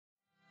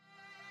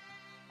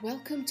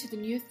Welcome to the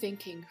New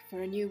Thinking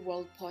for a New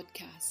World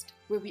podcast,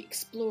 where we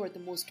explore the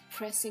most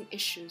pressing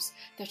issues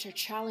that are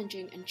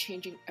challenging and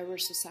changing our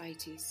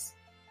societies.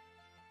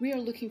 We are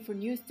looking for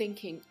new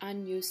thinking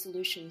and new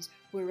solutions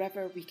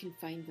wherever we can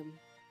find them.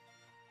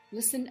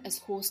 Listen as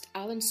host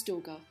Alan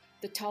Stoga,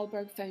 the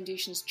Talberg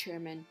Foundation's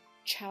chairman,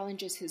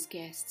 challenges his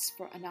guests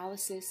for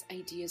analysis,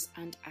 ideas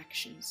and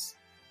actions.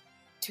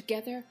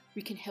 Together,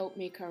 we can help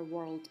make our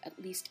world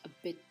at least a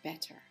bit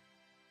better.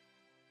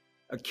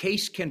 A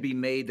case can be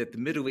made that the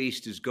Middle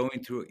East is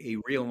going through a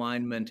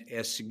realignment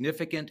as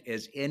significant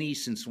as any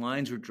since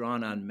lines were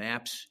drawn on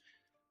maps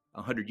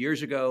 100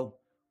 years ago,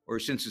 or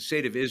since the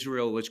State of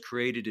Israel was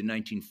created in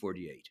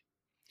 1948.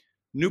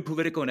 New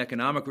political and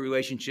economic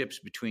relationships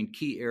between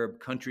key Arab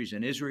countries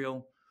and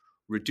Israel,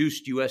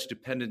 reduced U.S.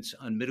 dependence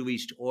on Middle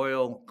East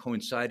oil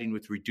coinciding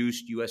with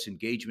reduced U.S.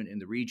 engagement in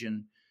the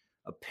region,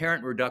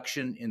 apparent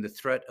reduction in the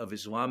threat of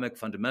Islamic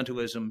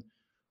fundamentalism,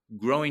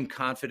 growing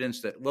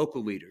confidence that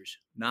local leaders,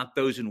 not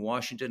those in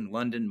Washington,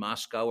 London,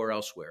 Moscow, or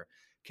elsewhere,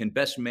 can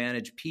best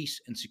manage peace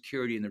and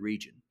security in the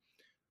region.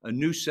 A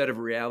new set of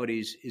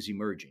realities is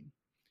emerging.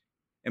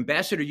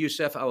 Ambassador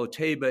Yousef Al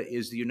Otaiba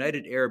is the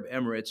United Arab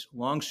Emirates'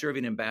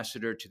 long-serving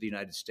ambassador to the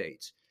United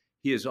States.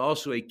 He is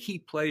also a key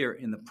player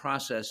in the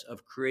process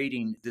of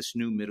creating this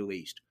new Middle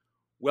East.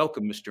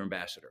 Welcome, Mr.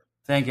 Ambassador.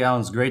 Thank you,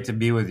 Alan. It's great to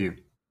be with you.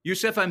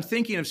 Yousef, I'm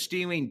thinking of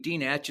stealing Dean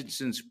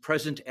Acheson's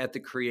Present at the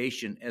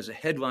Creation as a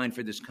headline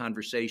for this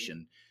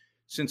conversation,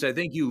 since I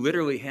think you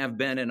literally have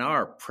been and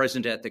are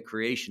present at the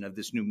creation of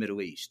this new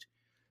Middle East.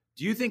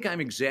 Do you think I'm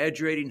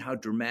exaggerating how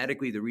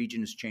dramatically the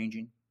region is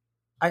changing?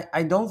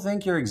 I don't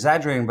think you're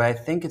exaggerating, but I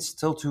think it's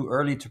still too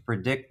early to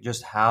predict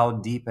just how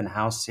deep and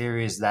how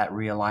serious that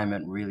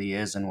realignment really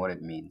is and what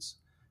it means.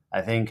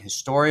 I think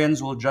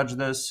historians will judge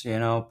this,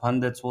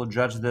 pundits will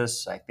judge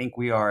this. I think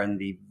we are in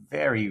the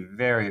very,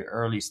 very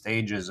early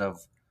stages of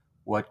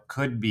what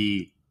could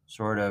be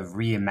sort of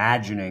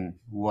reimagining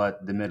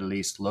what the Middle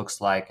East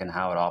looks like and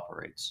how it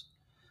operates.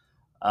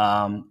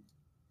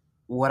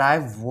 What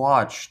I've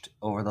watched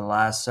over the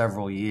last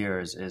several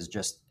years is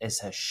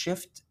a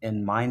shift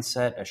in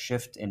mindset, a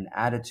shift in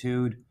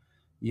attitude.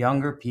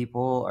 Younger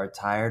people are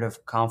tired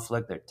of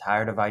conflict. They're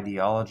tired of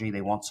ideology.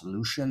 They want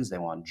solutions. They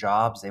want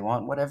jobs. They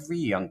want what every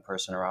young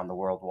person around the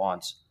world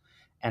wants.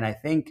 And I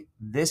think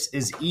this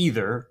is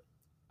either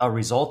a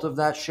result of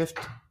that shift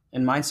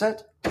in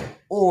mindset,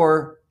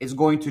 or it's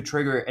going to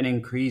trigger an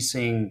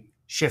increasing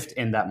shift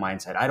in that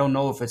mindset. I don't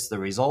know if it's the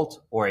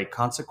result or a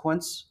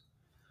consequence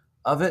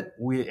of it.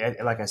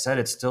 Like I said,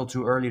 it's still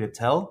too early to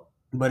tell.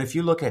 But if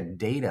you look at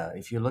data,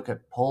 if you look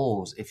at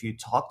polls, if you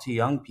talk to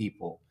young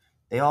people,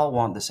 they all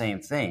want the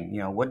same thing.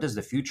 What does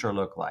the future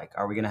look like?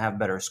 Are we going to have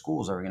better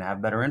schools? Are we going to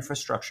have better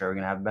infrastructure? Are we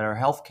going to have better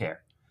healthcare?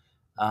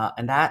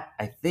 And that,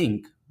 I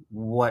think,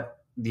 what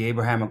the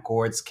Abraham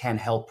Accords can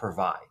help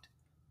provide.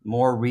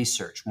 More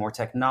research, more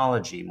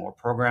technology, more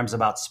programs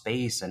about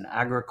space and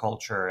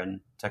agriculture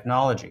and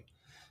technology.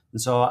 And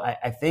so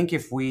I think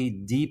if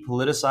we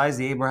depoliticize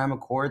the Abraham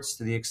Accords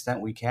to the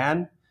extent we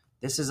can,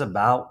 this is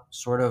about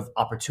sort of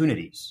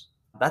opportunities.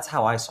 That's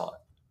how I saw it.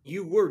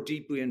 You were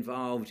deeply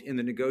involved in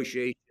the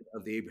negotiation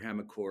of the Abraham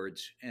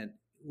Accords, and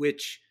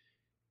which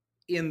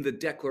in the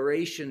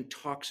declaration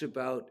talks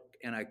about,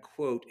 and I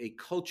quote, a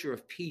culture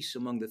of peace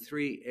among the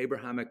three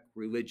Abrahamic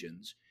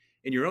religions.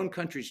 And your own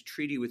country's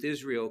treaty with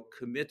Israel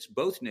commits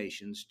both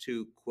nations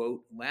to,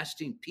 quote,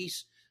 lasting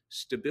peace,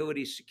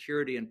 stability,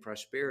 security, and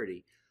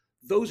prosperity.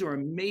 Those are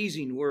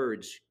amazing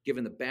words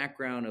given the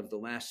background of the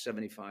last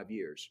 75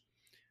 years.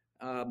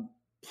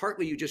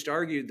 Partly you just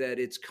argued that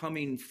it's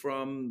coming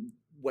from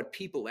what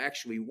people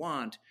actually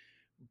want,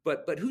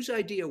 but whose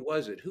idea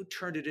was it? Who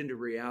turned it into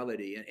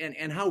reality?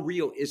 And how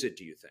real is it,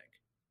 do you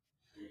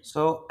think?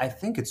 So I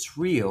think it's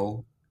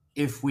real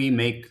if we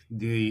make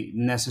the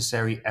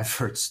necessary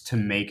efforts to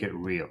make it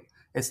real.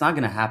 It's not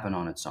going to happen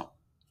on its own,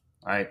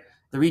 right?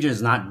 The region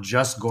is not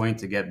just going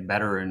to get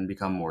better and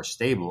become more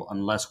stable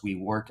unless we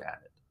work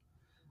at it.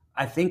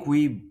 I think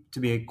to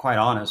be quite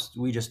honest,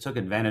 we just took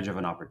advantage of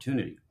an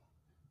opportunity.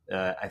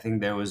 I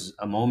think there was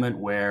a moment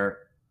where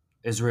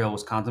Israel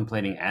was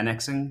contemplating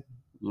annexing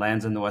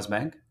lands in the West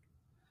Bank.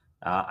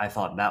 I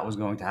thought that was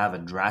going to have a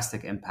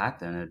drastic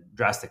impact and a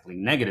drastically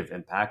negative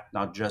impact,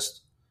 not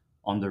just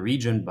on the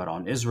region, but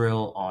on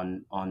Israel,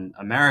 on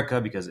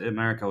America, because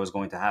America was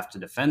going to have to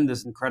defend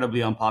this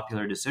incredibly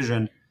unpopular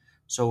decision.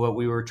 So what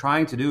we were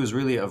trying to do is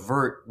really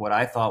avert what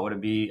I thought would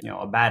be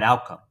a bad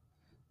outcome.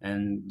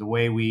 And the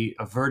way we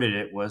averted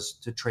it was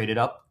to trade it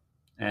up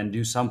and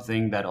do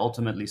something that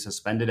ultimately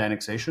suspended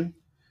annexation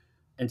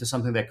into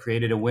something that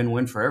created a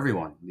win-win for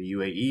everyone, the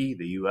UAE,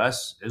 the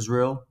US,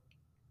 Israel.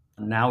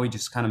 And now we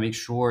just kind of make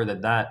sure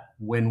that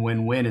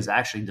win-win-win is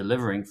actually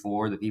delivering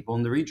for the people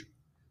in the region.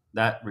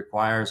 That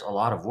requires a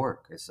lot of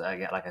work.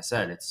 Like I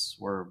said,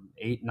 we're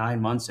 8-9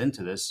 months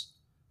into this.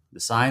 The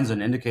signs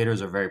and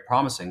indicators are very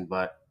promising,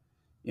 but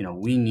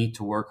we need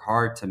to work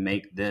hard to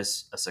make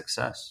this a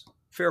success.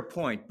 Fair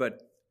point,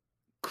 but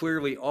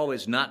clearly all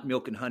is not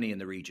milk and honey in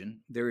the region.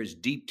 There is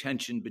deep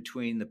tension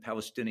between the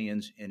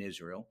Palestinians and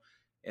Israel.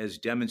 as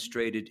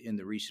demonstrated in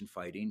the recent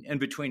fighting, and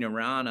between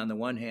Iran on the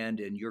one hand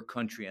and your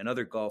country and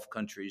other Gulf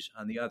countries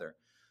on the other.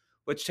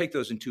 Let's take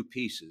those in two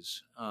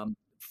pieces.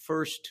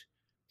 First,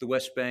 the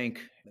West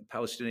Bank, the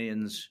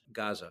Palestinians,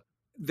 Gaza.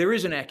 There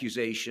is an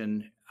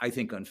accusation, I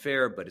think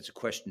unfair, but it's a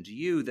question to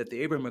you, that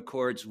the Abraham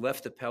Accords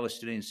left the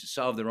Palestinians to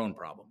solve their own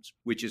problems,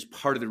 which is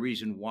part of the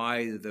reason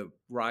why the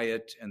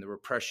riot and the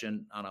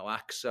repression on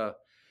Al-Aqsa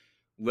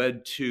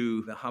led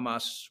to the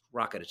Hamas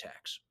rocket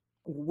attacks.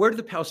 Where do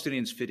the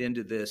Palestinians fit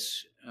into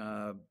this?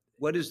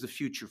 What is the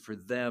future for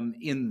them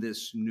in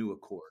this new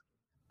accord?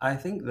 I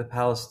think the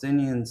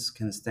Palestinians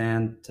can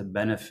stand to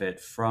benefit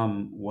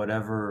from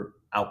whatever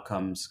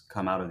outcomes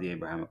come out of the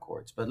Abraham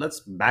Accords. But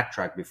let's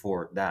backtrack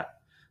before that.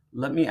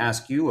 Let me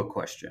ask you a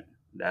question,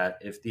 that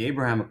if the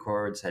Abraham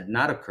Accords had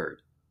not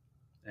occurred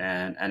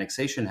and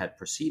annexation had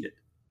proceeded,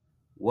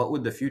 what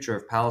would the future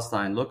of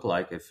Palestine look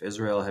like if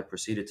Israel had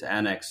proceeded to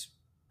annex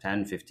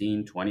 10,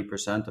 15,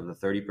 20% of the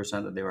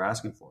 30% that they were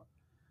asking for?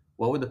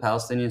 What would the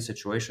Palestinian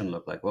situation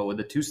look like? What would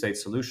the two-state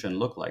solution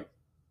look like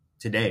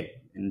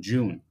today, in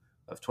June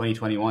of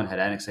 2021, had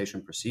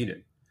annexation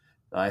proceeded?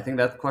 I think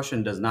that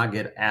question does not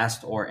get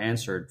asked or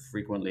answered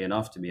frequently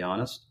enough, to be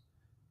honest.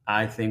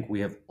 I think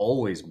we have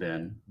always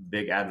been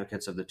big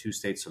advocates of the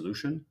two-state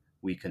solution.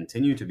 We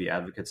continue to be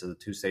advocates of the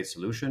two-state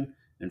solution.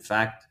 In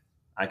fact,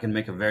 I can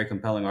make a very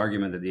compelling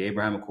argument that the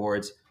Abraham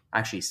Accords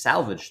actually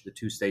salvaged the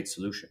two-state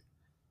solution.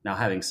 Now,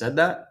 having said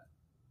that,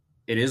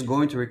 it is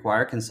going to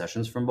require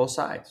concessions from both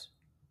sides.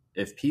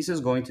 If peace is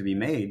going to be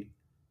made,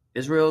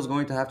 Israel is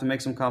going to have to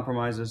make some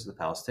compromises. The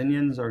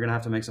Palestinians are going to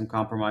have to make some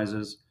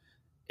compromises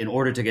in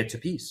order to get to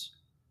peace.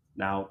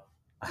 Now,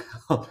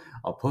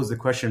 I'll pose the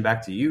question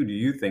back to you. Do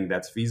you think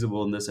that's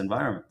feasible in this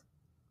environment?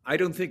 I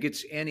don't think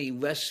it's any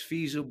less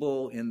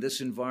feasible in this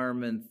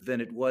environment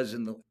than it was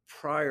in the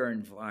prior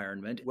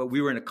environment. Well,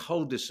 we were in a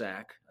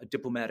cul-de-sac, a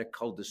diplomatic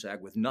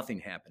cul-de-sac with nothing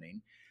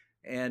happening.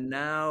 And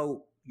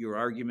now your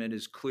argument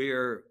is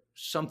clear.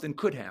 Something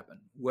could happen.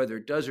 Whether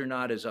it does or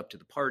not is up to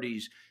the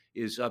parties,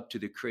 is up to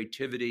the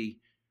creativity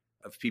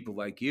of people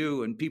like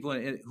you and people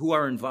who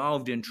are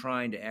involved in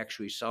trying to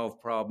actually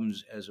solve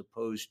problems as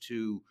opposed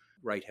to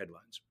write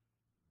headlines.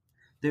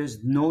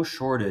 There's no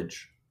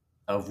shortage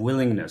of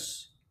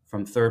willingness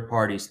from third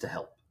parties to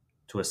help,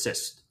 to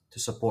assist, to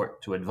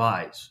support, to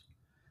advise.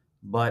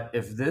 But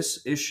if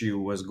this issue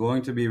was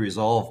going to be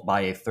resolved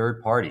by a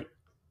third party,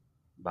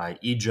 by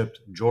Egypt,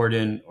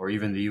 Jordan, or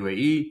even the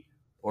UAE,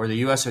 or the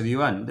US or the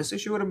UN, this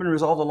issue would have been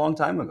resolved a long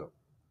time ago.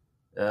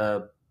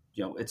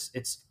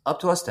 It's up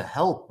to us to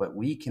help, but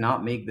we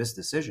cannot make this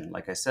decision.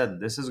 Like I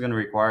said, this is going to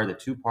require the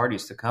two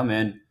parties to come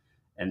in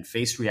and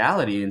face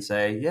reality and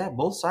say, yeah,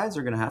 both sides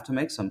are going to have to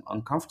make some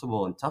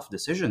uncomfortable and tough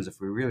decisions if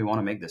we really want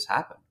to make this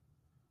happen.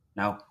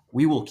 Now,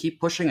 we will keep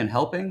pushing and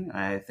helping.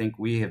 I think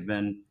we have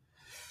been,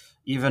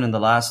 even in the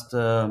last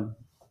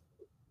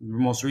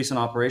most recent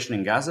operation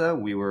in Gaza,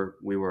 we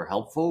were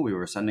helpful. We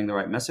were sending the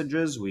right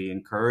messages. We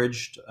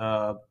encouraged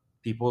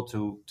people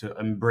to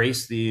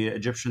embrace the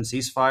Egyptian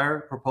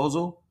ceasefire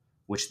proposal,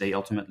 which they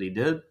ultimately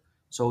did.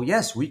 So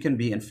yes, we can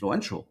be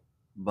influential,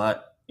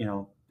 but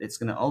it's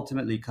going to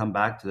ultimately come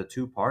back to the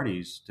two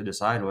parties to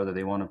decide whether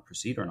they want to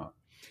proceed or not.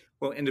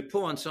 Well, and to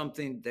pull on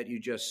something that you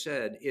just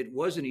said, it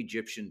was an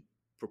Egyptian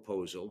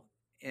proposal,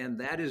 and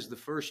that is the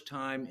first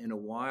time in a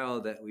while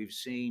that we've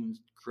seen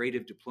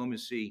creative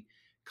diplomacy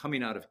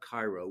coming out of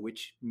Cairo,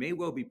 which may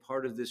well be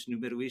part of this new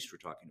Middle East we're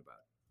talking about.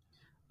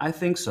 I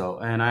think so,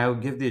 and I will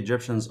give the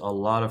Egyptians a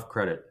lot of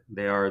credit.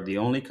 They are the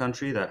only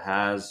country that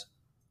has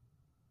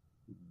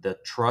the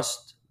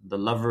trust, the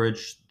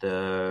leverage,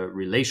 the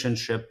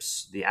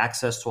relationships, the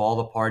access to all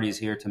the parties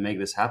here to make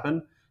this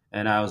happen.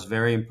 And I was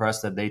very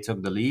impressed that they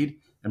took the lead,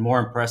 and more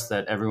impressed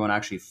that everyone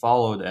actually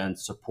followed and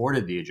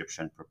supported the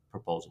Egyptian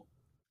proposal.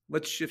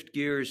 Let's shift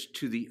gears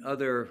to the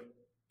other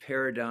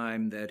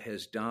paradigm that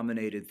has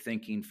dominated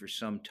thinking for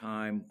some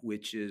time,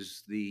 which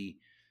is the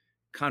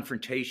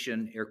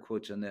confrontation, air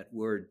quotes on that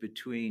word,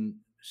 between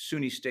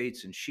Sunni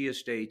states and Shia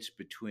states,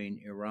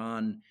 between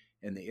Iran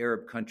and the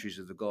Arab countries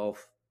of the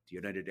Gulf, the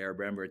United Arab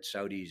Emirates,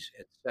 Saudis,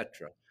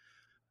 etc.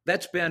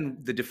 That's been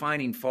the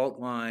defining fault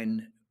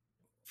line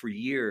for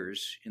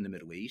years in the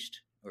Middle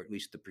East, or at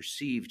least the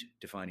perceived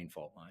defining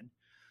fault line.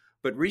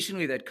 But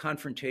recently, that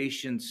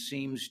confrontation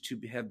seems to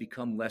have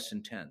become less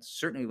intense,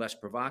 certainly less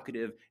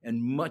provocative,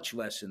 and much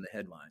less in the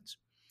headlines.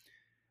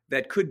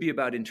 That could be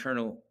about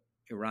internal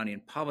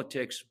Iranian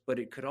politics, but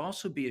it could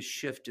also be a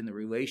shift in the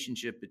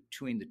relationship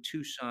between the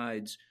two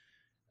sides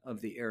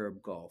of the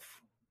Arab Gulf.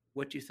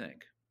 What do you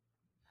think?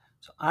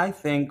 So I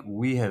think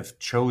we have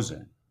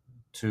chosen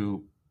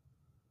to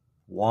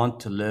want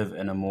to live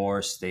in a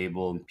more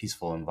stable and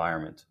peaceful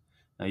environment.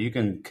 Now, you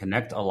can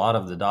connect a lot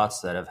of the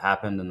dots that have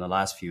happened in the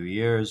last few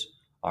years,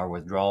 our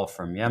withdrawal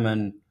from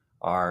Yemen,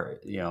 our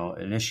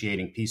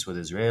initiating peace with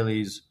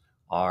Israelis,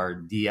 our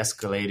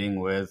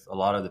de-escalating with a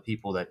lot of the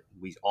people that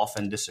we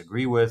often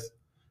disagree with.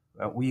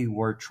 We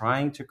were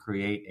trying to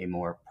create a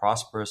more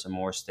prosperous and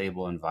more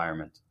stable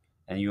environment.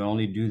 And you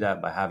only do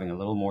that by having a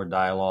little more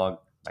dialogue,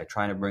 by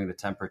trying to bring the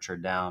temperature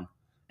down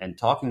and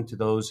talking to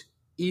those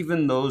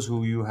even those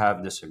who you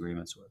have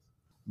disagreements with.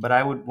 But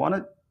I would want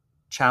to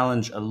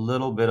challenge a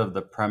little bit of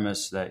the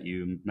premise that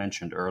you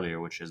mentioned earlier,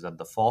 which is that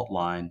the fault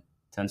line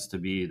tends to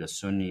be the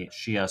Sunni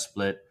Shia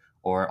split,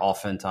 or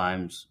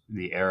oftentimes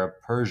the Arab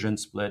Persian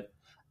split.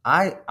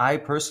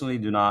 I personally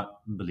do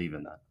not believe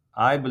in that.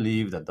 I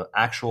believe that the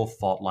actual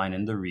fault line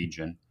in the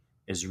region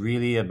is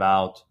really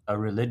about a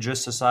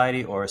religious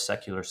society or a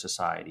secular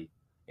society,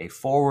 a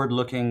forward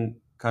looking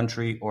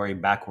country or a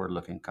backward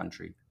looking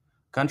country.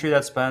 Country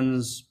that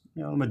spends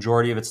the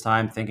majority of its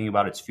time thinking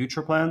about its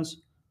future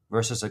plans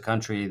versus a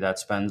country that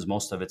spends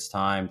most of its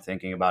time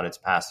thinking about its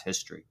past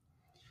history.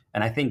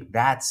 And I think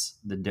that's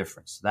the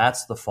difference.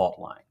 That's the fault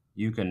line.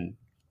 You can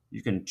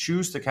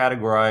choose to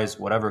categorize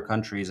whatever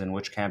countries in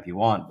which camp you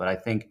want, but I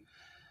think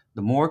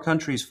the more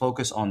countries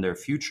focus on their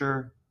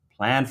future,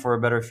 plan for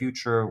a better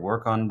future,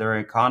 work on their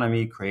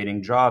economy,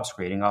 creating jobs,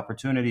 creating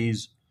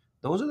opportunities,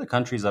 those are the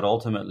countries that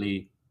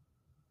ultimately,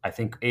 I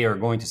think, A, are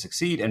going to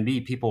succeed, and B,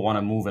 people want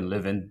to move and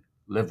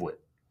live with.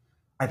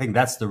 I think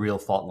that's the real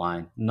fault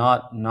line,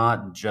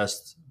 not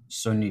just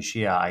Sunni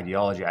Shia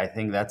ideology. I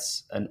think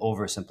that's an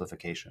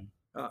oversimplification.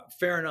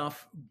 Fair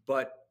enough,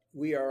 but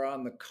we are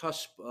on the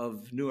cusp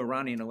of new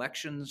Iranian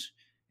elections,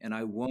 and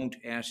I won't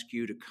ask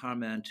you to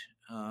comment.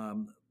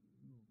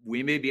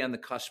 We may be on the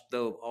cusp,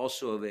 though,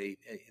 also of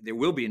there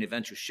will be an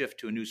eventual shift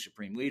to a new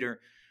supreme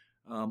leader.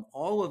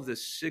 All of the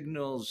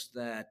signals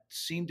that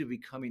seem to be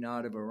coming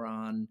out of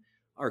Iran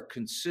are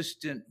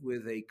consistent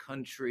with a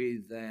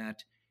country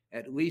that,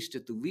 at least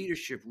at the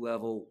leadership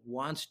level,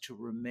 wants to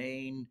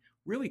remain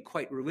really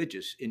quite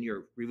religious in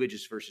your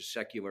religious versus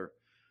secular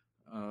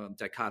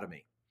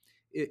dichotomy.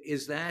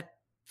 Is that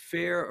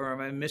fair, or am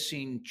I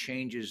missing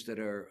changes that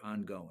are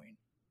ongoing?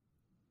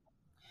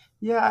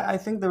 Yeah, I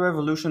think the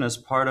revolution is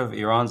part of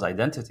Iran's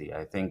identity.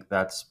 I think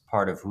that's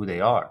part of who they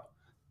are.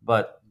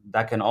 But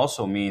that can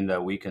also mean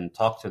that we can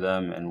talk to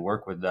them and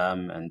work with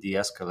them and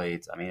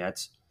de-escalate. I mean,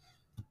 that's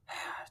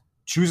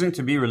choosing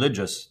to be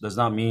religious does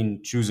not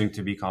mean choosing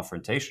to be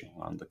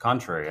confrontational. On the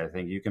contrary, I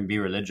think you can be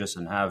religious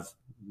and have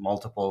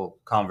multiple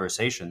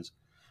conversations.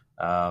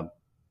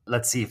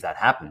 Let's see if that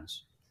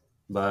happens.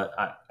 But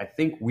I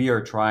think we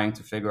are trying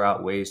to figure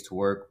out ways to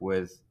work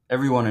with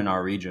everyone in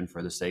our region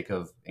for the sake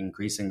of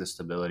increasing the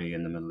stability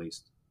in the Middle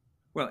East.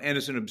 Well, and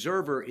as an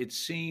observer, it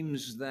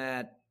seems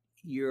that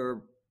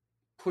you're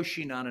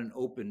pushing on an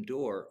open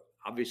door.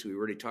 Obviously, we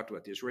already talked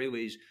about the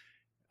Israelis,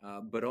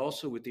 but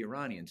also with the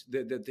Iranians.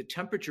 The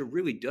temperature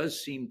really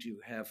does seem to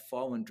have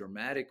fallen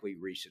dramatically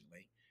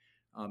recently.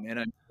 And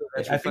I'm sure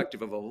that's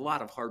reflective of a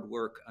lot of hard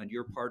work on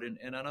your part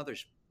and on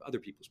other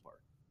people's part.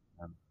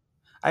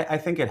 I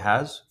think it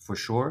has, for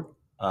sure.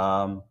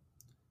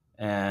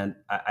 And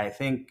I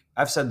think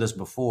I've said this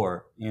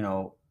before,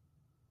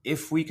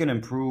 if we can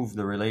improve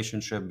the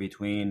relationship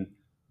between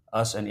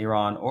us and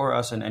Iran, or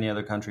us and any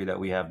other country that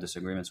we have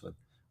disagreements with,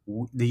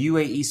 the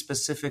UAE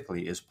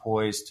specifically is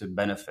poised to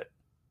benefit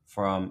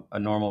from a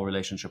normal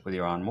relationship with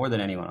Iran more than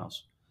anyone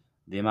else.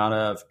 The amount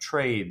of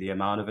trade, the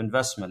amount of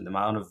investment, the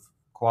amount of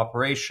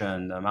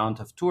cooperation, the amount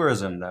of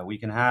tourism that we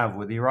can have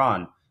with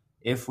Iran,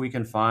 if we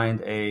can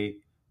find a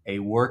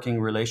working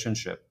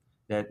relationship,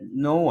 that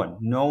no one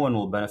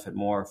will benefit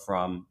more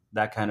from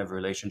that kind of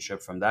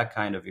relationship, from that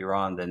kind of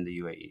Iran, than the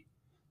UAE.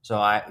 So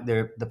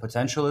the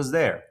potential is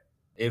there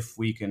if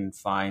we can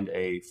find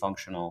a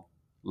functional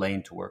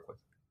lane to work with.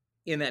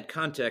 In that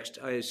context,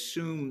 I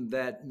assume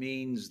that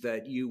means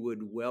that you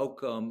would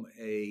welcome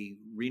a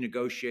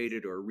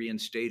renegotiated or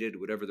reinstated,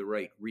 whatever the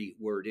right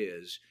word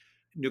is,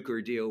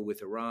 nuclear deal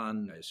with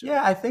Iran.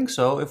 Yeah, I think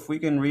so. If we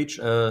can reach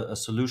a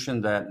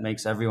solution that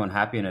makes everyone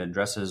happy and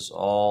addresses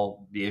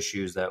all the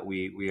issues that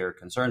we are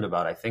concerned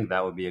about, I think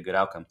that would be a good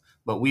outcome.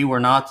 But we were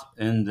not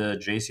in the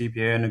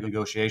JCPOA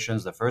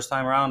negotiations the first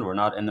time around. We're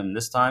not in them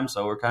this time.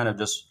 So we're kind of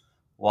just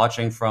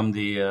watching from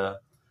the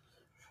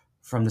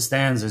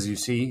stands, as you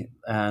see,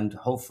 and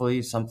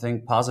hopefully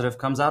something positive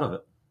comes out of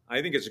it.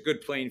 I think it's a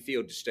good playing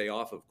field to stay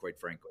off of, quite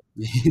frankly.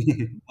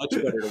 Much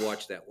better to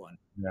watch that one.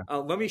 Yeah.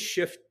 Let me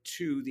shift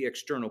to the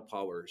external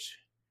powers.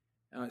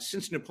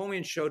 Since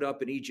Napoleon showed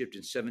up in Egypt in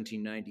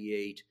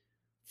 1798,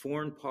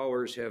 foreign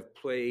powers have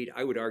played,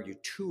 I would argue,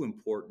 too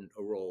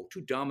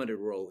dominant a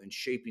role in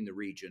shaping the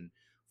region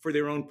for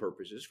their own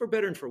purposes, for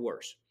better and for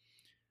worse.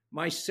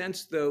 My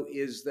sense, though,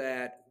 is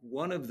that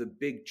one of the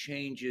big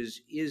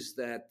changes is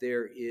that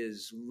there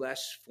is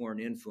less foreign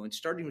influence,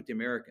 starting with the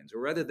Americans, or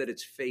rather that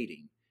it's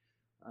fading.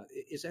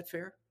 Is that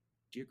fair?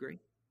 Do you agree?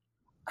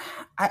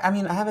 I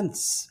mean,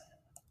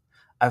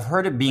 I've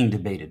heard it being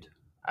debated.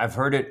 I've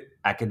heard it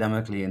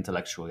academically,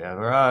 intellectually. I've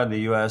heard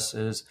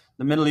the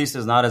Middle East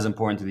is not as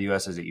important to the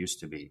U.S. as it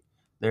used to be.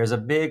 There's a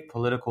big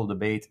political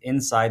debate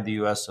inside the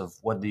U.S. of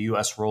what the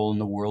U.S. role in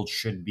the world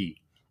should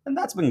be. And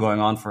that's been going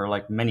on for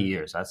like many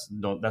years. That's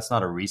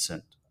not a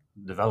recent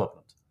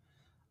development.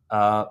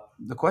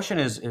 The question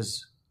is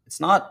it's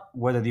not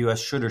whether the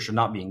U.S. should or should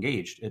not be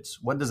engaged. It's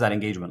what does that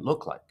engagement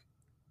look like?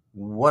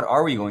 What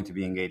are we going to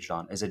be engaged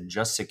on? Is it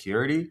just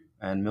security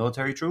and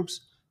military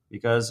troops?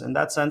 Because in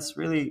that sense,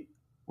 really,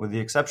 with the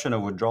exception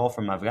of withdrawal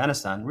from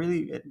Afghanistan,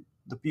 really,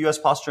 the U.S.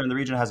 posture in the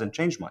region hasn't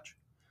changed much.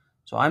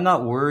 So I'm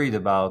not worried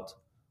about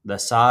the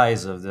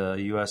size of the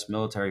U.S.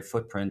 military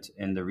footprint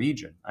in the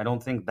region. I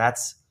don't think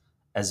that's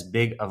as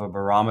big of a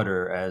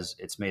barometer as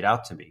it's made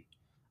out to be.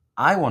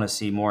 I want to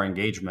see more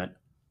engagement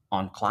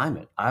on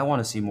climate. I want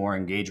to see more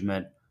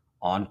engagement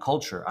on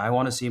culture. I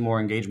want to see more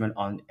engagement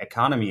on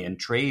economy and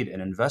trade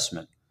and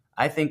investment.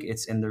 I think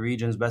it's in the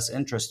region's best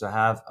interest to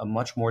have a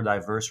much more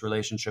diverse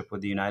relationship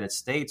with the United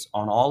States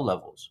on all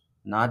levels,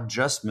 not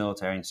just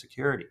military and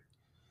security.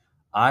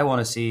 I want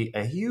to see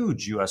a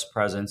huge U.S.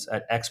 presence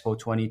at Expo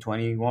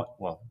 2021.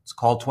 Well, it's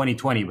called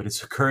 2020, but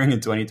it's occurring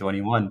in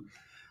 2021,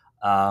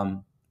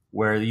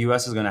 where the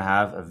U.S. is going to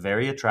have a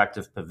very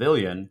attractive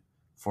pavilion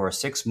for a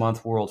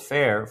 6-month World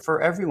Fair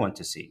for everyone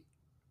to see.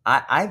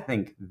 I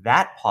think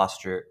that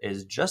posture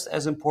is just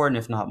as important,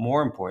 if not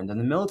more important, than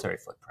the military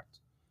footprint.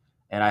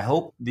 And I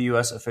hope the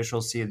U.S.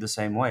 officials see it the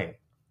same way.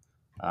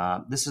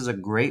 This is a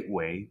great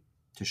way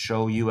to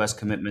show U.S.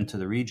 commitment to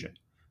the region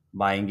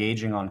by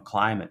engaging on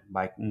climate,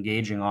 by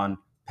engaging on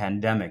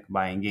pandemic,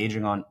 by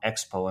engaging on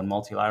Expo and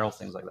multilateral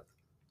things like that.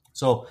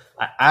 So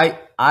I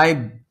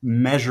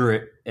measure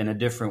it in a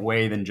different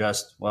way than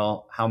just,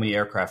 well, how many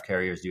aircraft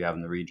carriers do you have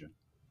in the region?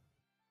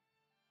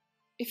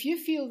 If you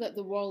feel that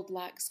the world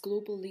lacks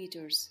global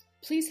leaders,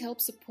 please help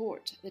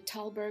support the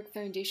Talberg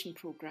Foundation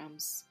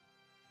programs.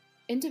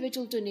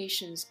 Individual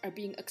donations are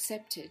being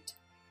accepted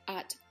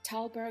at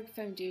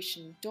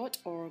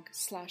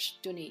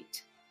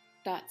talbergfoundation.org/donate.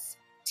 That's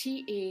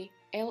TALLBERG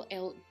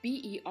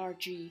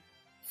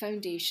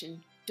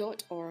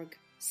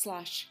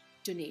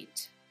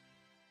foundation.org/donate.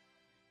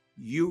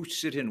 You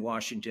sit in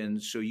Washington,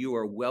 so you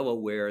are well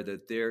aware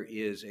that there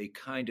is a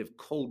kind of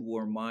Cold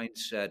War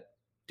mindset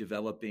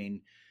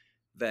developing,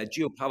 that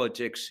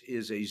geopolitics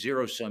is a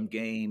zero-sum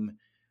game.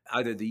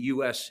 Either the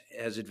U.S.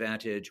 has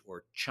advantage,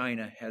 or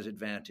China has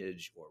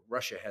advantage, or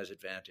Russia has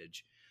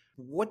advantage.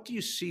 What do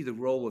you see the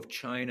role of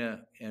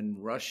China and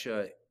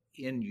Russia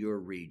in your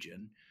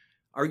region?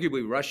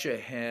 Arguably, Russia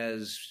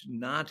has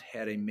not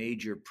had a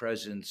major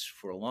presence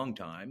for a long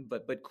time,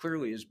 but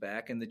clearly is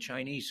back, and the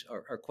Chinese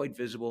are quite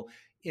visible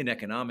in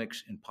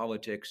economics, in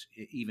politics,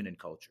 even in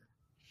culture.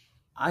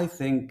 I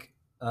think,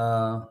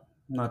 I'm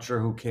not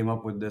sure who came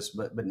up with this,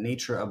 but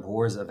nature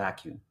abhors a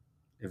vacuum.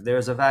 If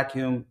there's a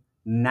vacuum,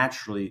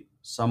 naturally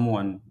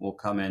someone will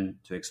come in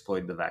to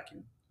exploit the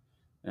vacuum.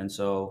 And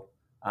so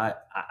I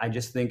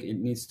just think it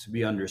needs to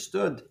be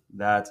understood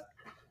that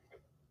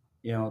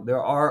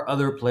there are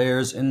other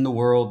players in the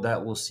world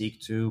that will seek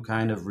to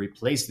kind of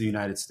replace the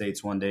United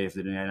States one day if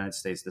the United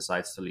States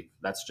decides to leave.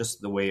 That's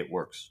just the way it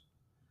works.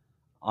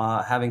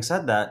 Having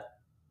said that,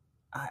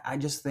 I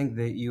just think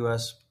the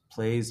U.S.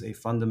 plays a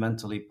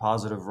fundamentally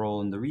positive role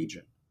in the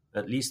region,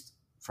 at least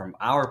from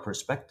our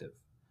perspective.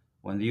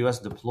 When the U.S.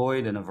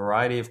 deployed in a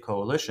variety of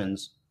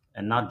coalitions,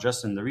 and not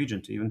just in the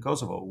region, to even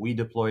Kosovo, we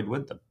deployed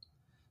with them.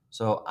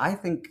 So I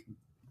think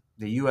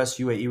the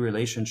U.S.-UAE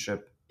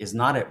relationship is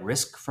not at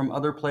risk from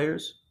other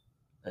players,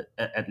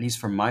 at least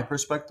from my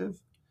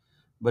perspective.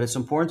 But it's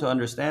important to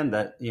understand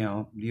that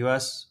the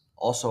U.S.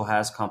 also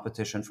has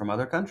competition from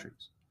other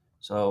countries.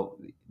 So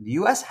the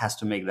U.S. has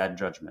to make that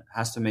judgment,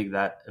 has to make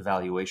that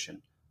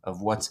evaluation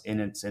of what's in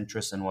its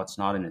interest and what's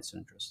not in its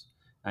interest.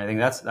 And I think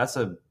that's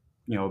a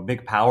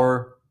big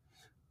power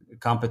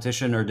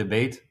competition or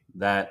debate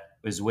that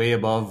is way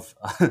above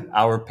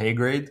our pay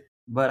grade.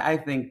 But I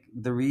think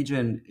the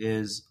region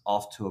is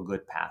off to a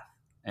good path.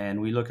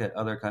 And we look at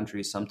other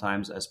countries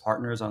sometimes as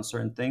partners on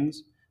certain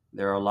things.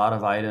 There are a lot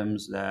of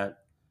items that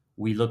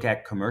we look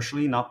at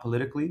commercially, not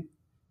politically.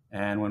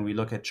 And when we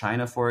look at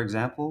China, for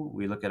example,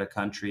 we look at a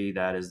country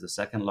that is the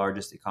second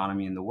largest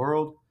economy in the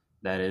world,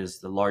 that is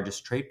the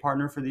largest trade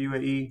partner for the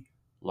UAE,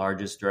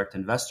 largest direct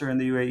investor in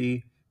the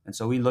UAE. And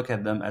so we look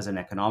at them as an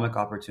economic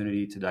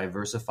opportunity to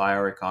diversify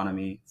our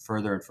economy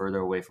further and further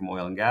away from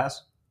oil and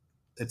gas.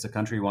 It's a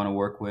country we want to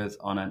work with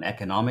on an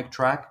economic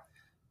track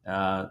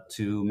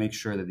to make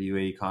sure that the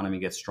UAE economy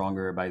gets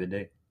stronger by the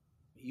day.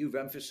 You've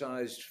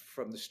emphasized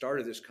from the start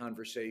of this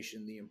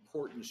conversation the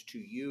importance to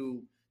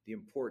you, the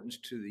importance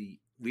to the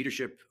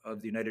leadership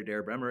of the United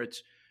Arab Emirates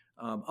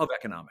of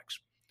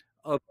economics,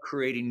 of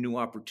creating new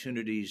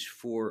opportunities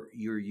for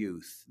your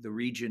youth. The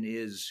region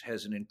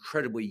has an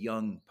incredibly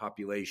young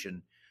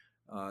population.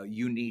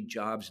 You need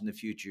jobs in the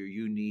future.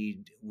 You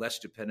need less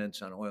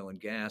dependence on oil and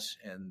gas,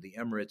 and the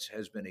Emirates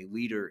has been a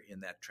leader in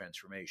that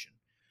transformation.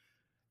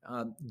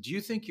 Do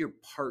you think your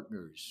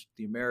partners,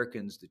 the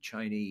Americans, the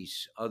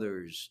Chinese,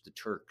 others, the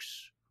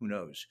Turks, who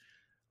knows,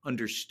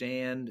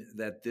 understand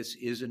that this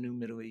is a new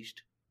Middle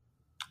East?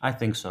 I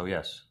think so,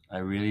 yes. I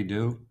really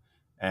do.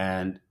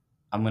 And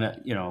I'm going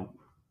to,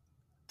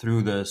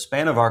 through the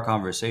span of our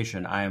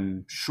conversation,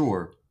 I'm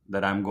sure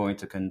that I'm going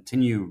to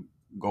continue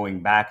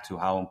going back to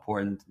how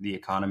important the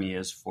economy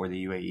is for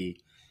the UAE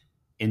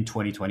in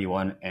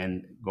 2021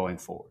 and going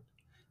forward.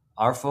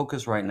 Our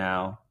focus right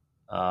now,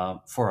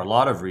 for a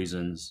lot of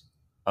reasons,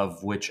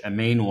 of which a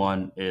main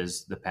one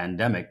is the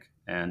pandemic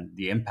and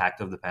the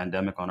impact of the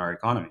pandemic on our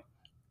economy,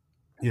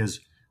 is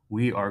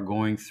we are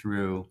going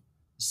through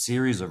a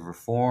series of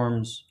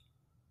reforms,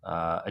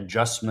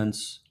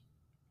 adjustments,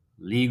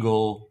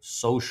 legal,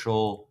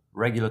 social,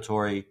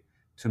 regulatory,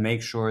 to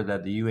make sure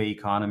that the UAE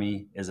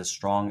economy is as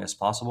strong as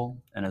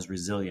possible and as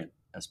resilient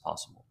as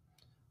possible.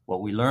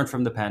 What we learned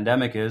from the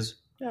pandemic is,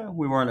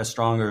 we weren't as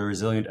strong or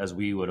resilient as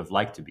we would have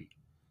liked to be.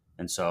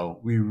 And so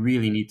we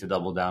really need to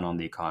double down on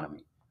the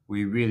economy.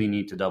 We really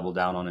need to double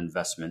down on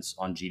investments,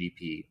 on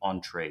GDP,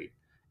 on trade.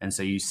 And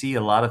so you see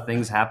a lot of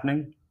things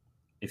happening.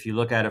 If you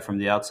look at it from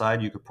the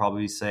outside, you could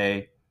probably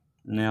say,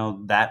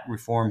 that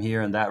reform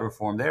here and that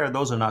reform there,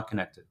 those are not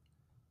connected.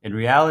 In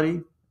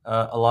reality,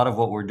 a lot of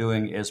what we're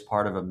doing is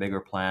part of a bigger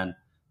plan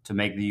to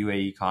make the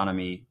UAE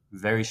economy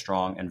very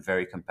strong and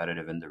very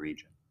competitive in the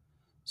region.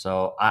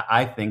 So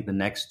I think the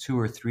next 2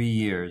 or 3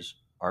 years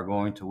are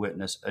going to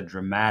witness a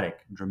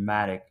dramatic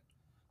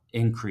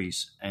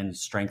increase and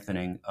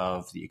strengthening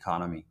of the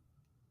economy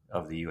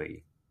of the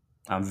UAE.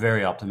 I'm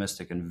very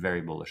optimistic and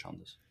very bullish on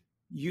this.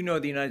 You know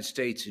the United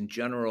States in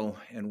general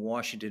and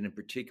Washington in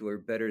particular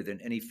better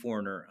than any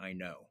foreigner I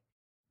know.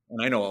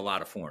 And I know a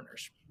lot of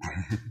foreigners.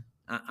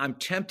 I'm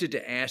tempted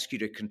to ask you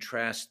to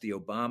contrast the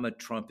Obama,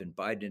 Trump, and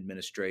Biden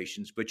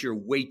administrations, but you're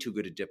way too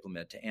good a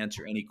diplomat to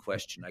answer any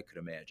question I could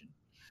imagine.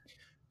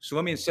 So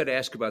let me instead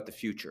ask about the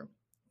future.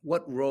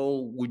 What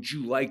role would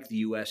you like the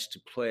U.S. to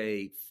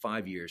play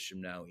 5 years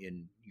from now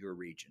in your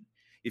region?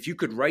 If you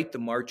could write the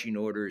marching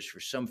orders for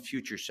some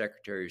future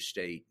Secretary of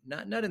State,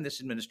 not in this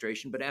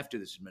administration, but after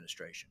this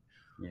administration,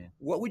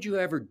 what would you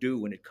ever do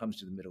when it comes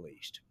to the Middle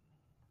East?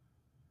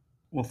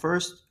 Well,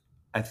 first,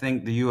 I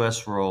think the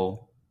U.S.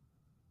 role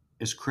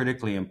is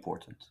critically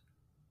important.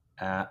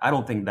 I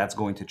don't think that's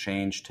going to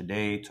change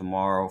today,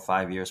 tomorrow,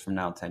 5 years from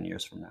now, 10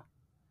 years from now.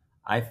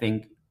 I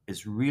think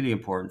it's really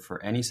important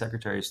for any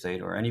Secretary of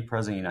State or any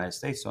President of the United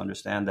States to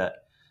understand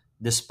that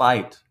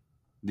despite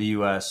the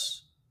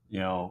U.S.,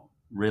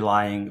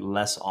 relying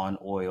less on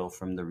oil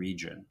from the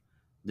region,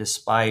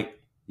 despite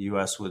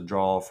U.S.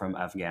 withdrawal from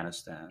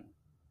Afghanistan,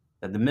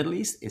 that the Middle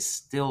East is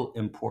still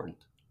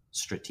important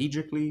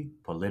strategically,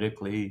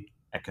 politically,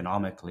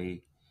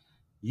 economically.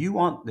 You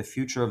want the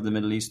future of the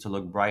Middle East to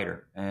look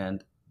brighter,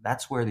 and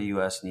that's where the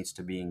U.S. needs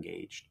to be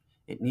engaged.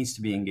 It needs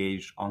to be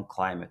engaged on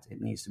climate.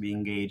 It needs to be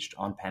engaged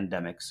on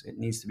pandemics. It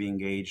needs to be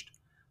engaged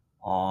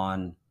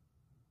on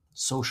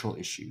social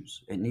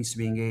issues. It needs to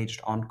be engaged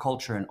on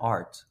culture and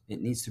art.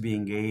 It needs to be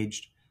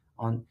engaged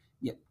on,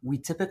 we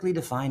typically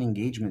define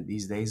engagement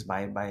these days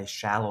by a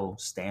shallow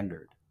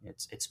standard.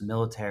 It's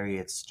military.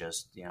 It's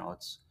just,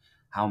 it's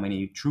how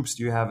many troops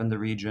do you have in the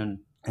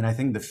region? And I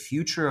think the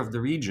future of the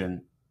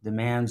region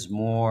demands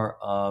more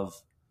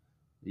of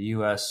the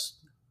U.S.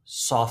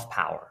 soft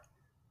power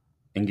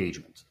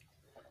engagement.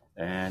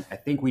 And I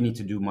think we need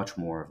to do much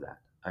more of that.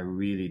 I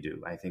really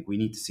do. I think we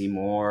need to see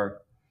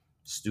more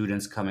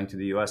students coming to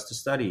the U.S. to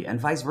study, and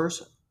vice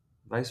versa.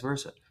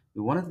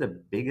 One of the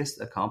biggest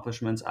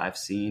accomplishments I've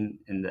seen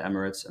in the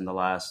Emirates in the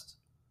last,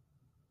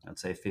 I'd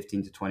say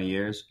 15 to 20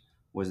 years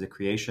was the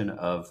creation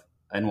of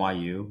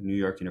NYU, New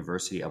York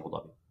University, Abu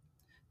Dhabi.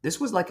 This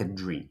was like a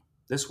dream.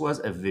 This was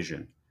a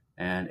vision.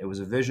 And it was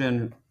a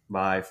vision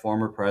by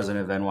former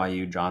president of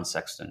NYU, John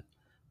Sexton,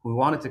 who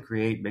wanted to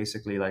create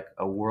basically like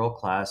a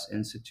world-class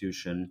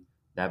institution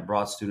that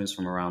brought students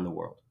from around the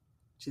world,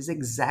 which is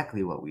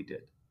exactly what we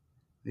did.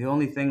 The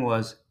only thing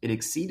was it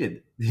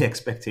exceeded the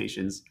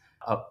expectations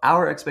of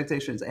our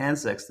expectations and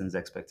Sexton's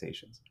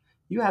expectations.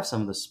 You have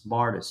some of the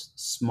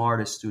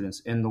smartest students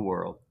in the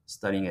world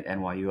studying at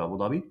NYU Abu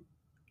Dhabi.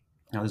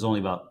 Now there's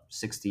only about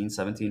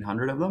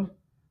 1,700 of them.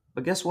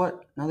 But guess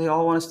what? Now they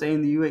all want to stay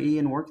in the UAE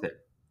and work there.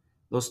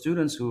 Those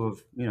students who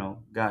have,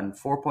 gotten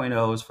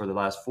 4.0s for the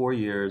last 4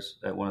 years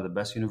at one of the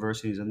best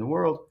universities in the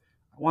world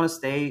want to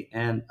stay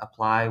and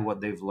apply what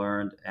they've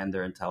learned and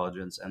their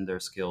intelligence and their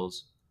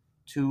skills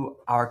to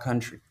our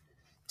country.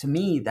 To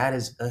me, that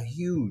is a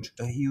huge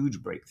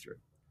breakthrough.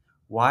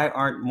 Why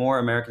aren't more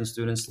American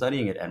students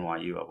studying at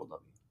NYU Abu Dhabi?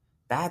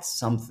 That's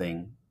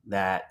something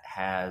that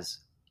has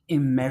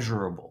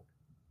immeasurable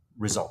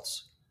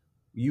results.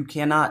 You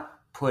cannot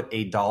put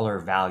a dollar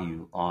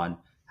value on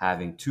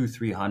having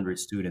 200-300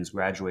 students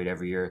graduate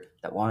every year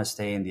that want to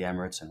stay in the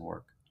Emirates and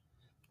work.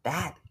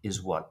 That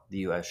is what the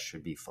U.S.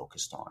 should be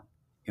focused on.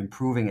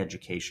 Improving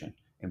education,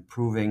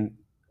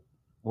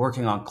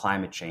 working on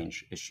climate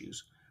change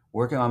issues,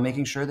 working on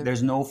making sure that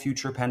there's no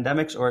future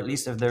pandemics, or at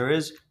least if there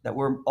is, that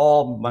we're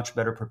all much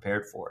better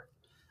prepared for it.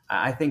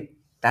 I think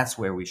that's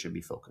where we should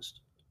be focused.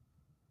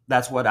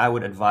 That's what I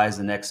would advise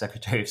the next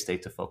Secretary of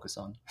State to focus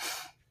on.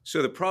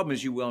 So the problem,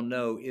 as you well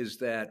know, is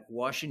that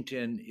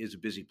Washington is a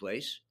busy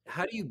place.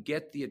 How do you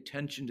get the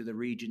attention to the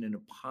region in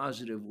a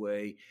positive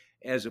way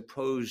as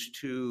opposed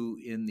to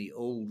in the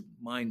old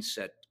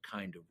mindset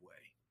kind of way?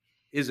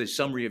 Is a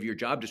summary of your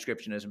job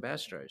description as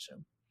ambassador, I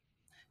assume.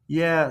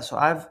 Yeah,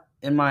 so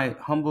in my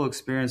humble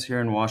experience here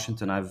in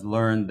Washington, I've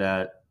learned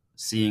that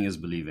seeing is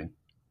believing.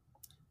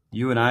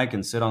 You and I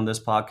can sit on this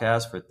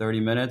podcast for 30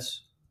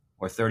 minutes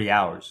or 30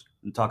 hours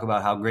and talk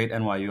about how great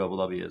NYU Abu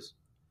Dhabi is.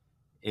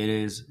 It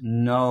is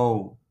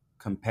no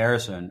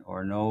comparison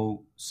or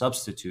no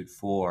substitute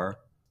for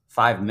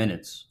 5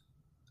 minutes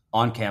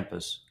on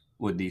campus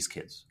with these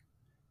kids.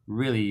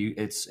 Really,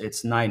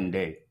 it's night and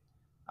day.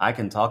 I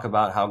can talk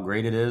about how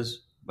great it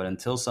is, but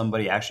until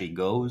somebody actually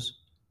goes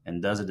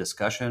and does a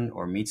discussion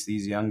or meets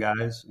these young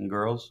guys and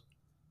girls,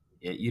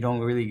 you don't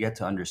really get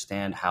to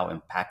understand how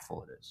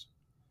impactful it is.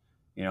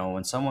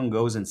 When someone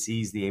goes and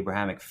sees the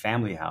Abrahamic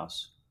family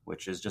house,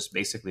 which is just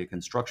basically a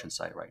construction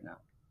site right now,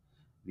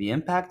 the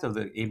impact of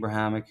the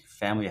Abrahamic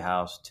family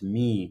house to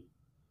me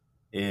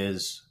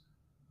is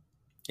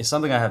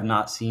something I have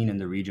not seen in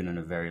the region in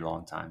a very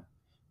long time.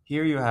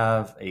 Here you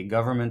have a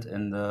government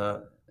in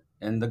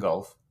the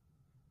Gulf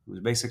who's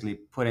basically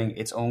putting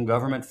its own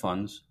government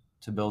funds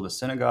to build a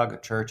synagogue, a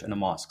church, and a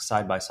mosque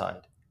side by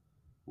side.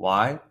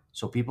 Why?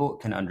 So people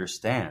can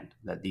understand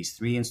that these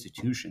three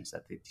institutions,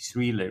 that these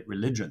three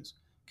religions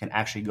can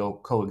actually go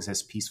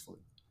coexist peacefully.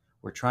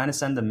 We're trying to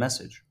send a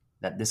message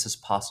that this is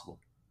possible,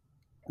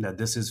 that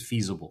this is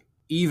feasible,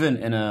 even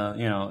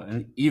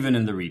even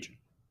in the region.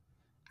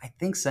 I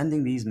think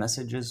sending these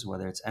messages,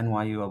 whether it's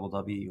NYU Abu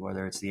Dhabi,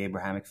 whether it's the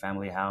Abrahamic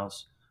Family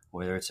House,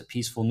 whether it's a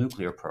peaceful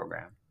nuclear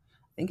program,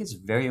 I think it's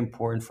very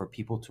important for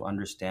people to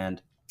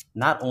understand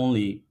not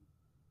only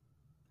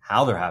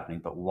how they're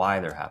happening, but why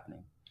they're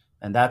happening.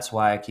 And that's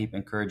why I keep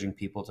encouraging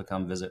people to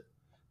come visit.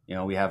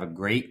 We have a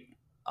great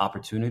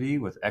opportunity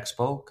with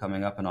Expo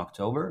coming up in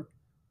October.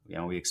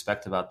 We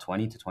expect about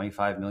 20 to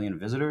 25 million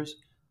visitors.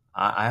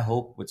 I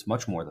hope it's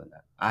much more than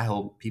that. I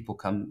hope people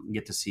come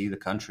get to see the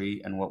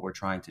country and what we're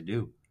trying to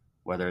do,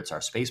 whether it's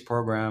our space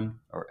program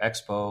or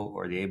Expo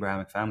or the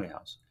Abrahamic Family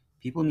House.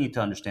 People need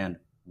to understand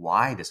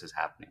why this is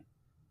happening.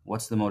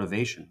 What's the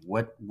motivation?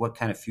 What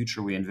kind of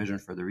future we envision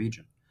for the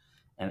region?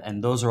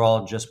 And those are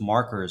all just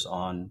markers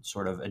on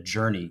sort of a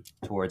journey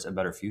towards a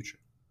better future.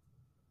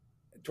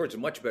 Towards a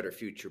much better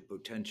future,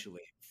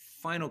 potentially.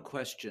 Final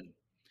question.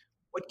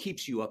 What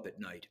keeps you up at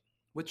night?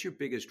 What's your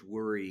biggest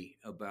worry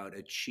about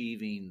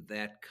achieving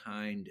that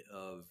kind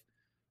of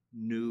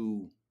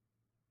new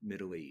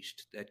Middle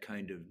East, that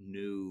kind of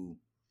new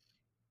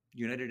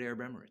United Arab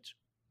Emirates?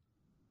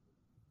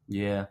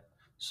 Yeah.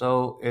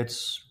 So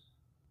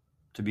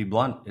to be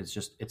blunt,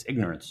 it's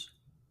ignorance.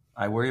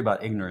 I worry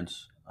about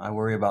ignorance. I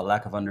worry about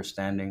lack of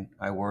understanding.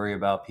 I worry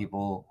about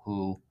people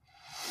who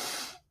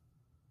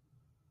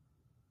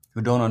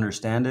don't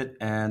understand it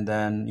and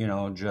then,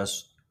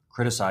 just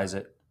criticize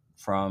it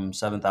from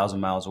 7,000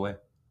 miles away.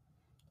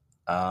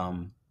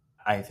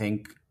 I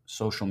think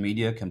social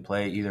media can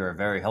play either a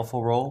very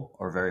helpful role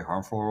or a very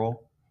harmful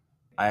role.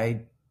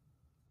 I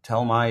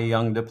tell my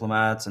young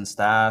diplomats and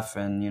staff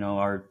and,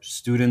 our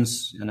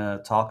students in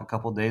a talk a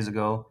couple of days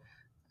ago,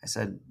 I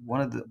said,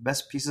 one of the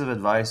best pieces of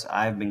advice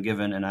I've been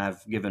given and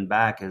I've given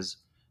back is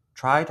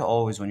try to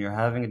always, when you're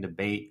having a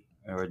debate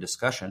or a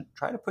discussion,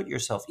 try to put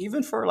yourself,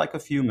 even for like a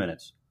few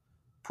minutes,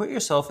 put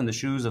yourself in the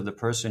shoes of the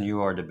person you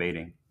are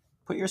debating.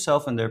 Put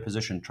yourself in their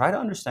position. Try to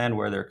understand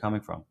where they're coming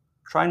from.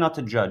 Try not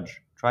to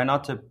judge. Try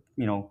not to,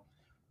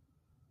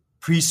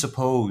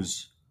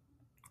 presuppose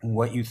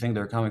what you think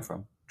they're coming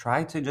from.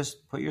 Try to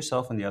just put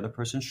yourself in the other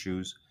person's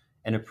shoes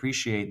and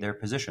appreciate their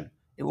position.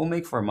 It will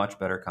make for a much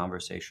better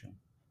conversation.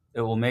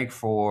 It will make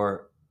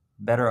for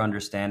better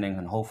understanding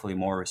and hopefully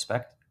more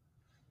respect.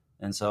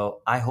 And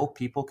so I hope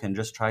people can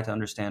just try to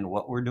understand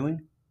what we're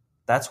doing.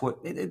 That's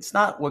it's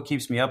not what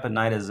keeps me up at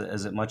night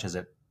as much as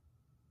it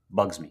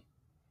bugs me.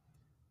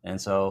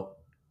 And so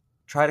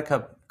try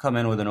to come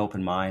in with an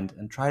open mind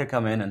and try to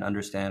come in and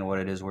understand what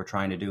it is we're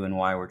trying to do and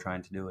why we're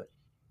trying to do it.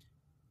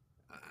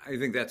 I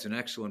think that's an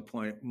excellent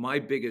point. My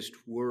biggest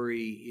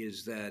worry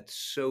is that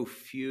so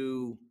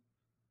few,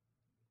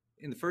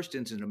 in the first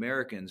instance,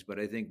 Americans, but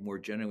I think more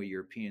generally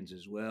Europeans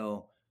as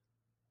well,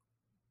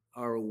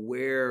 are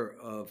aware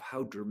of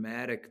how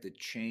dramatic the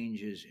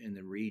changes in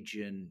the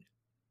region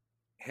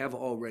have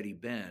already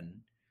been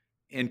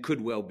and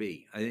could well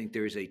be. I think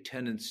there is a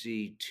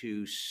tendency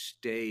to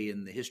stay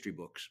in the history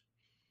books,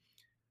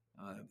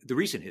 the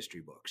recent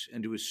history books,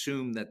 and to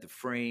assume that the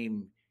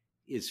frame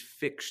is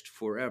fixed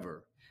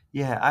forever.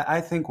 Yeah,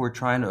 I think we're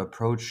trying to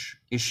approach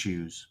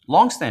issues,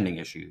 longstanding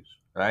issues,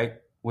 right,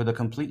 with a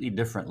completely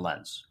different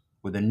lens,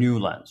 with a new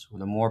lens,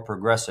 with a more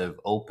progressive,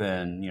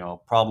 open,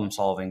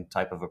 problem-solving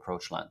type of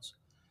approach lens.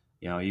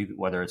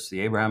 Whether it's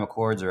the Abraham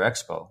Accords or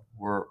Expo,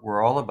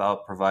 we're all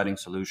about providing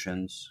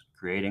solutions,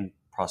 creating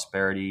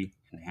prosperity,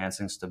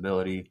 enhancing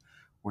stability.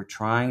 We're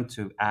trying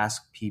to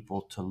ask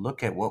people to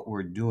look at what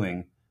we're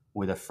doing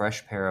with a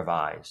fresh pair of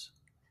eyes.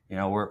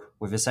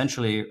 We've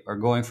essentially are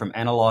going from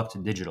analog to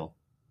digital.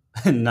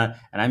 And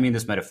I mean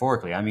this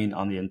metaphorically, I mean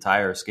on the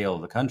entire scale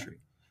of the country.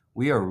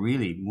 We are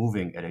really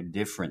moving at a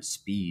different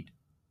speed,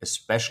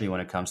 especially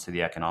when it comes to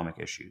the economic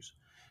issues.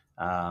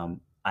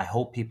 I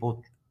hope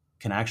people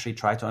can actually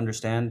try to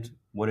understand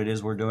what it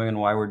is we're doing and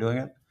why we're doing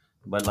it.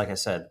 But like I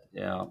said,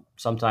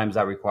 sometimes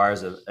that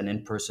requires an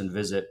in-person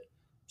visit,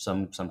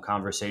 some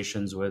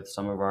conversations with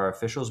some of our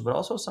officials, but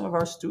also some of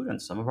our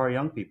students, some of our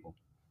young people.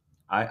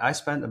 I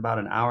spent about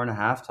an hour and a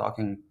half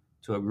talking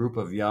to a group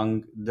of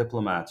young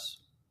diplomats,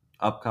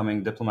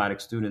 upcoming diplomatic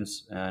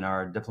students in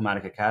our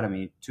diplomatic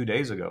academy 2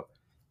 days ago.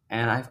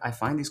 And I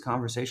find these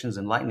conversations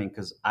enlightening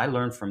because I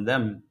learn from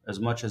them as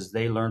much as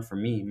they learn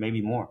from me,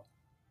 maybe more.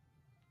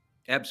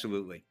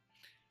 Absolutely.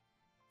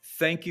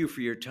 Thank you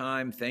for your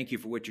time. Thank you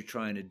for what you're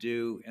trying to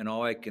do. And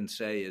all I can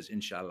say is,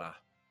 inshallah.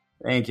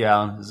 Thank you,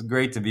 Alan. It's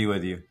great to be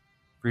with you.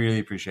 Really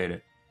appreciate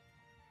it.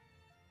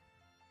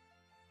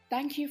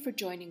 Thank you for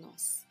joining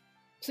us.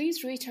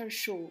 Please rate our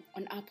show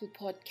on Apple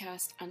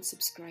Podcast and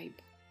subscribe.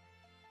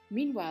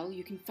 Meanwhile,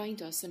 you can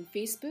find us on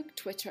Facebook,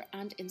 Twitter,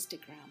 and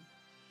Instagram.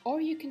 Or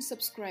you can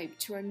subscribe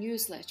to our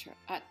newsletter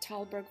at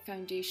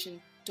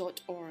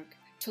talbergfoundation.org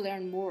to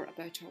learn more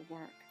about our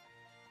work.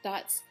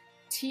 That's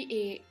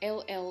TALLBERG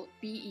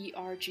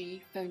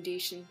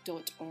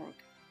foundation.org.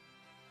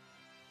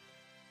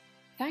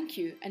 Thank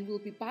you, and we'll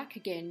be back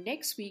again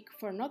next week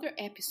for another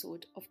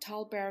episode of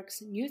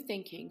Talberg's New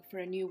Thinking for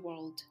a New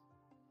World.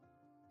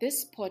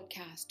 This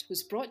podcast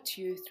was brought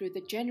to you through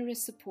the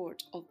generous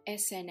support of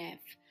SNF,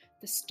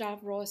 the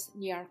Stavros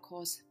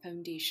Niarchos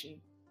Foundation.